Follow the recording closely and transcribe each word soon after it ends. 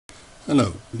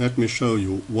Hello, let me show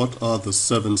you what are the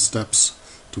 7 steps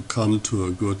to come to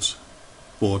a good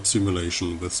board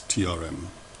simulation with TRM.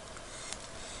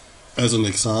 As an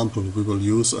example, we will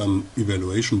use an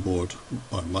evaluation board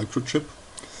by Microchip.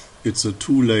 It's a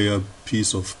 2-layer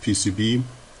piece of PCB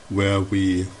where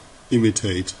we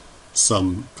imitate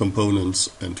some components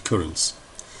and currents.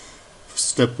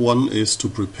 Step 1 is to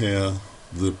prepare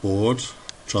the board.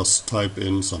 Just type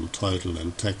in some title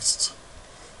and text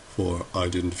for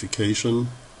identification.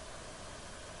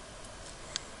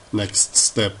 Next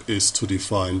step is to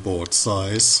define board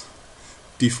size,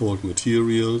 default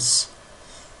materials,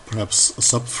 perhaps a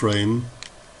subframe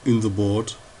in the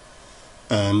board,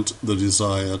 and the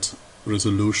desired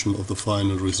resolution of the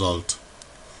final result.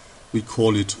 We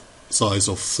call it size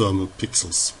of thermal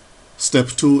pixels. Step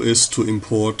 2 is to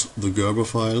import the Gerber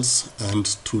files and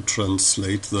to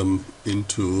translate them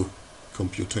into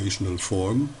computational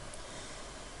form.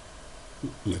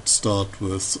 Let's start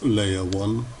with layer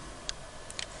 1,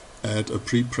 add a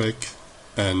prepreg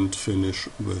and finish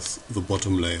with the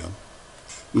bottom layer.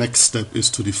 Next step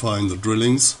is to define the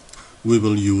drillings. We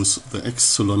will use the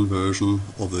Epsilon version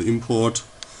of the import.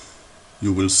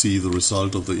 You will see the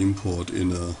result of the import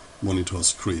in a monitor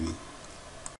screen.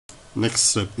 Next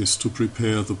step is to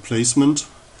prepare the placement.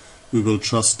 We will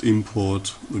just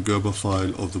import the Gerber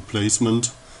file of the placement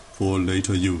for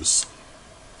later use.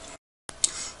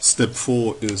 Step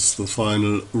 4 is the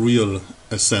final real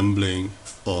assembling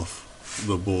of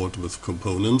the board with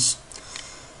components.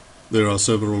 There are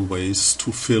several ways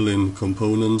to fill in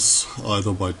components,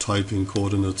 either by typing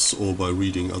coordinates or by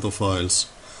reading other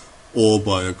files, or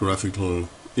by a graphical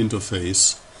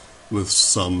interface with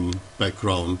some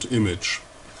background image.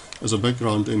 As a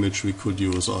background image we could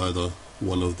use either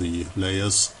one of the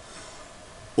layers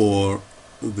or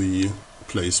the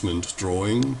placement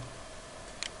drawing.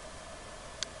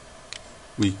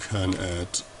 We can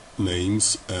add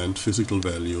names and physical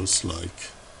values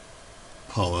like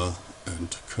power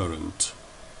and current.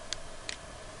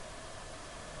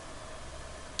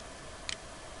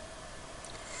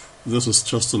 This is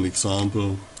just an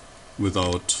example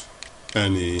without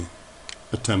any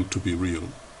attempt to be real.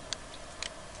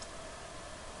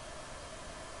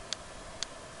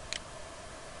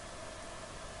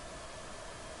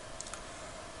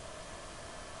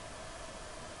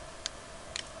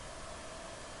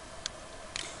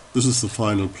 This is the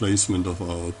final placement of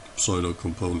our pseudo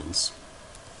components.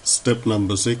 Step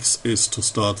number 6 is to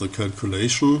start the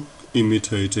calculation,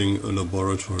 imitating a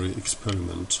laboratory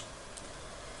experiment.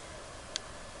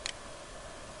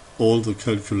 All the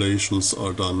calculations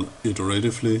are done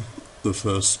iteratively. The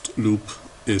first loop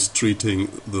is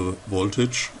treating the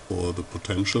voltage or the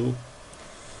potential,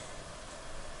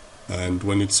 and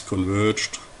when it's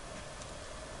converged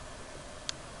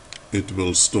it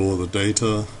will store the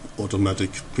data, automatic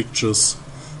pictures,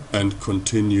 and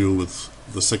continue with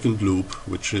the second loop,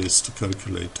 which is to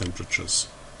calculate temperatures.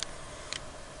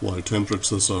 While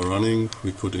temperatures are running,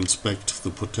 we could inspect the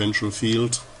potential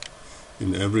field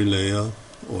in every layer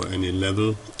or any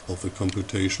level of the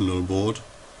computational board,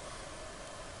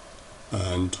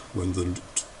 and when the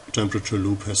temperature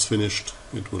loop has finished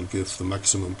it will give the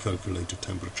maximum calculated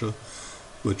temperature,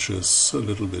 which is a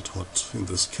little bit hot in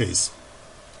this case.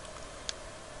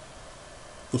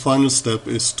 The final step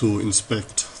is to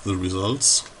inspect the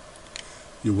results.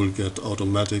 You will get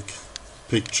automatic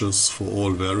pictures for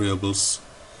all variables,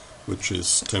 which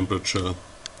is temperature,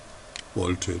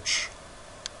 voltage,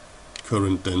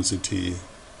 current density,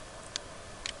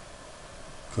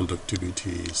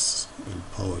 conductivities, and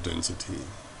power density.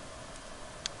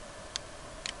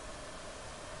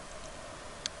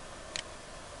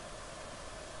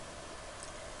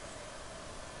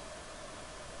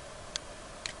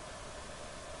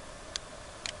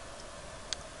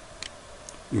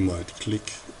 You might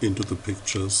click into the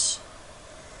pictures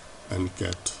and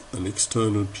get an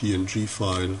external PNG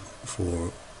file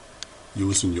for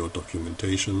use in your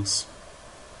documentations.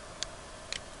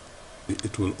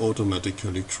 It will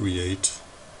automatically create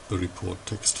a report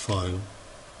text file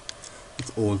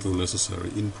with all the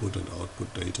necessary input and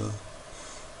output data,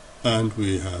 and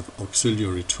we have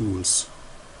auxiliary tools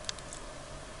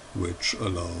which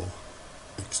allow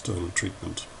external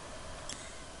treatment.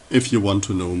 If you want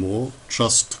to know more,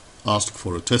 just ask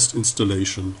for a test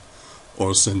installation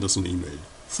or send us an email.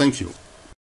 Thank you.